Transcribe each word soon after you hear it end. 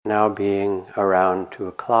now being around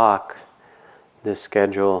 2:00, this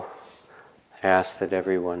schedule asks that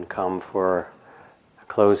everyone come for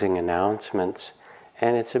closing announcements,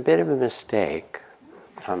 and it's a bit of a mistake.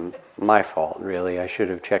 My fault, really. I should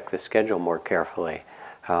have checked the schedule more carefully,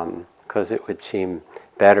 because it would seem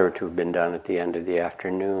better to have been done at the end of the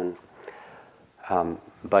afternoon.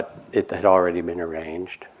 But it had already been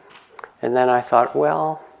arranged. And then I thought,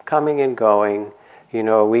 well, coming and going,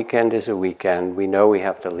 a weekend is a weekend. We know we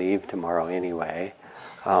have to leave tomorrow anyway.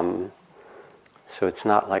 So it's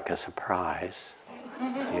not like a surprise.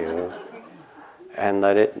 And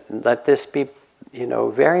let this be,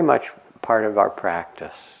 very much part of our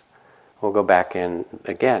practice. We'll go back in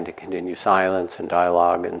again to continue silence and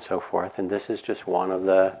dialogue and so forth. And this is just one of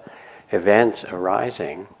the events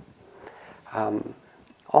arising.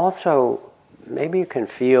 Also, maybe you can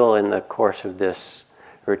feel in the course of this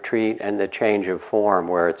retreat and the change of form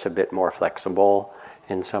where it's a bit more flexible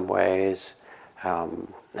in some ways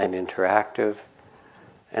and interactive.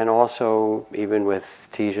 And also, even with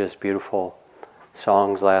Tija's beautiful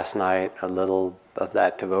songs last night, a little of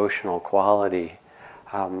that devotional quality.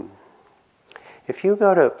 If you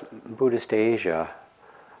go to Buddhist Asia,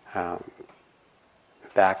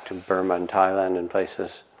 back to Burma and Thailand and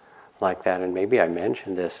places like that, and maybe I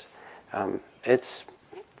mentioned this, it's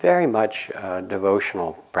very much a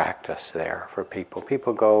devotional practice there for people.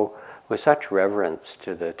 People go with such reverence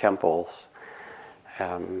to the temples,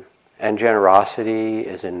 and generosity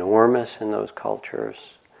is enormous in those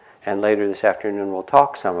cultures. And later this afternoon we'll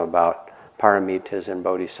talk some about paramitas and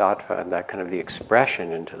bodhisattva and that kind of the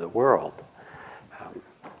expression into the world.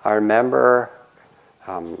 I remember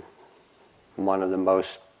one of the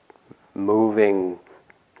most moving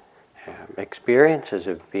experiences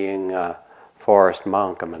of being a forest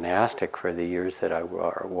monk, a monastic for the years that I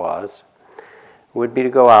was, would be to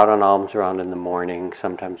go out on alms round in the morning,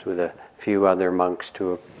 sometimes with a few other monks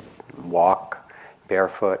to walk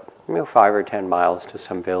barefoot, 5 or 10 miles to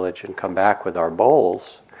some village and come back with our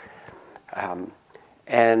bowls.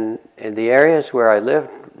 And in the areas where I lived,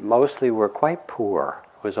 mostly were quite poor.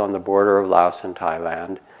 It was on the border of Laos and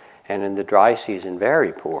Thailand, and in the dry season,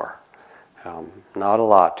 very poor. Not a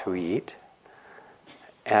lot to eat.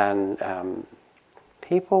 And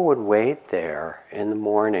people would wait there in the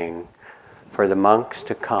morning for the monks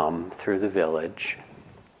to come through the village,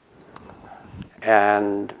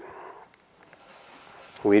 and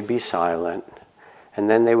we'd be silent, and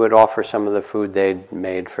then they would offer some of the food they'd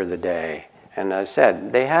made for the day. And I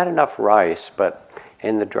said, they had enough rice, but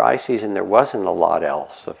in the dry season there wasn't a lot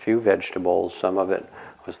else. A few vegetables, some of it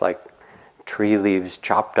was like tree leaves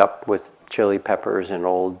chopped up with chili peppers and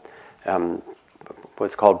old,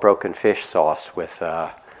 what's called broken fish sauce with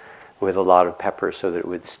a lot of peppers so that it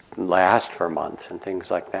would last for months and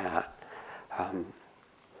things like that.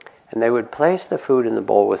 And they would place the food in the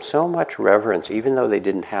bowl with so much reverence, even though they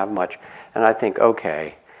didn't have much. And I think,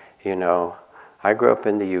 okay, I grew up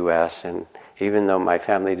in the U.S., and even though my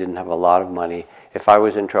family didn't have a lot of money, if I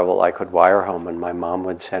was in trouble, I could wire home, and my mom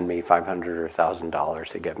would send me $500 or $1,000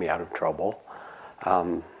 to get me out of trouble.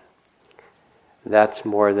 That's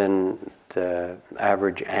more than the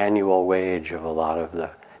average annual wage of a lot of the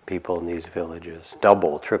people in these villages,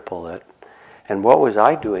 double, triple it. And what was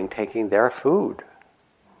I doing taking their food?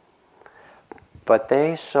 But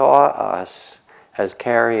they saw us as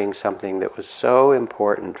carrying something that was so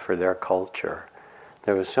important for their culture.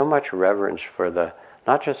 There was so much reverence for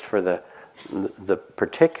not just for the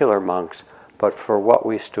particular monks, but for what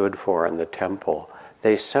we stood for in the temple.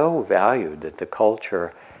 They so valued that the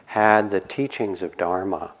culture had the teachings of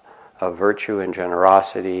Dharma, of virtue and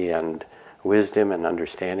generosity and wisdom and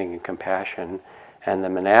understanding and compassion. And the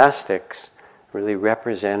monastics really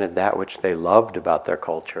represented that which they loved about their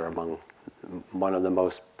culture, among one of the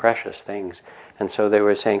most precious things. And so they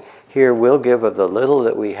were saying, here, we'll give of the little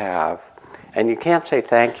that we have. And you can't say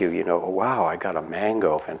thank you, wow, I got a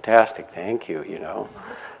mango, fantastic, thank you,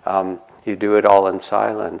 You do it all in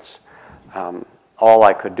silence. All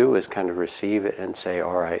I could do is kind of receive it and say,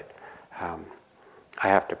 all right, I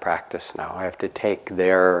have to practice now. I have to take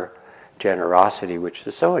their generosity, which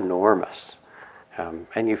is so enormous.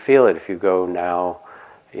 And you feel it if you go now,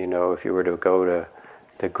 if you were to go to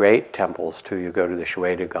the great temples too, you go to the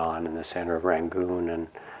Shwedagon in the center of Rangoon,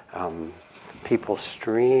 and people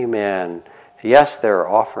stream in. Yes, there are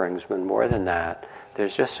offerings, but more than that,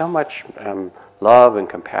 there's just so much love and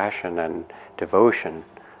compassion and devotion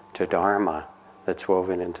to Dharma that's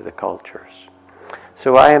woven into the cultures.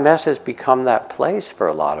 So IMS has become that place for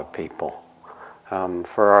a lot of people,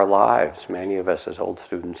 for our lives. Many of us as old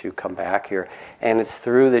students, you come back here, and it's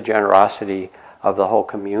through the generosity of the whole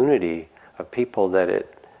community of people that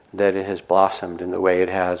it that it has blossomed in the way it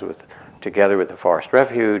has, together with the Forest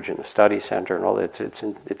Refuge and the Study Center and all that.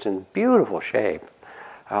 It's in beautiful shape.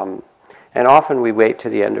 And often we wait to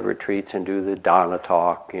the end of retreats and do the Dana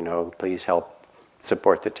talk, please help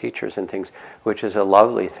support the teachers and things, which is a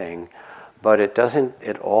lovely thing. But it doesn't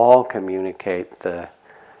at all communicate the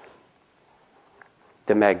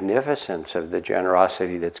magnificence of the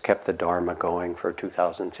generosity that's kept the Dharma going for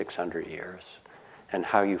 2,600 years, and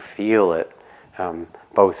how you feel it,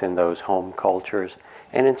 both in those home cultures,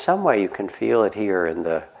 and in some way you can feel it here in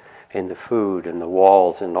the food and the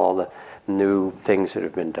walls and all the new things that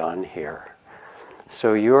have been done here.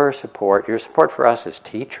 So your support for us as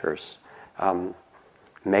teachers,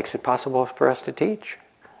 makes it possible for us to teach.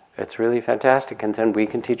 It's really fantastic, and then we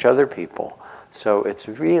can teach other people. So it's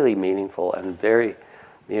really meaningful and very,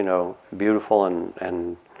 beautiful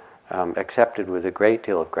and accepted with a great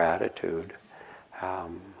deal of gratitude.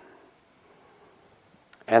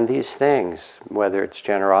 And these things, whether it's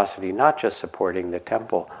generosity, not just supporting the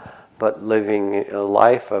temple, but living a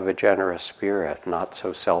life of a generous spirit, not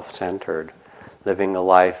so self-centered, living a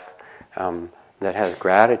life that has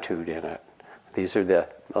gratitude in it. These are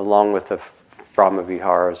along with the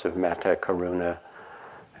Brahma-viharas of metta, karuna,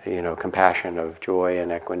 compassion, of joy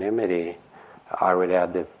and equanimity, I would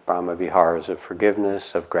add the Brahma-viharas of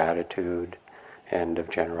forgiveness, of gratitude, and of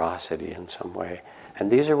generosity in some way. And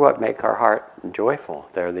these are what make our heart joyful.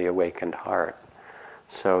 They're the awakened heart.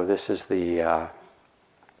 So this is the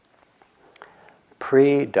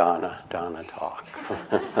pre-Dana talk.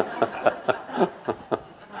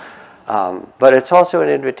 But it's also an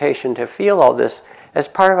invitation to feel all this as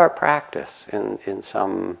part of our practice in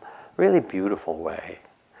some really beautiful way.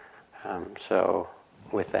 So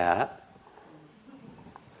with that,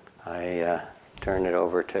 I turn it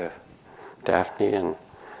over to Daphne and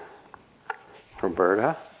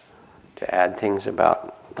Roberta to add things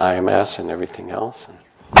about IMS and everything else.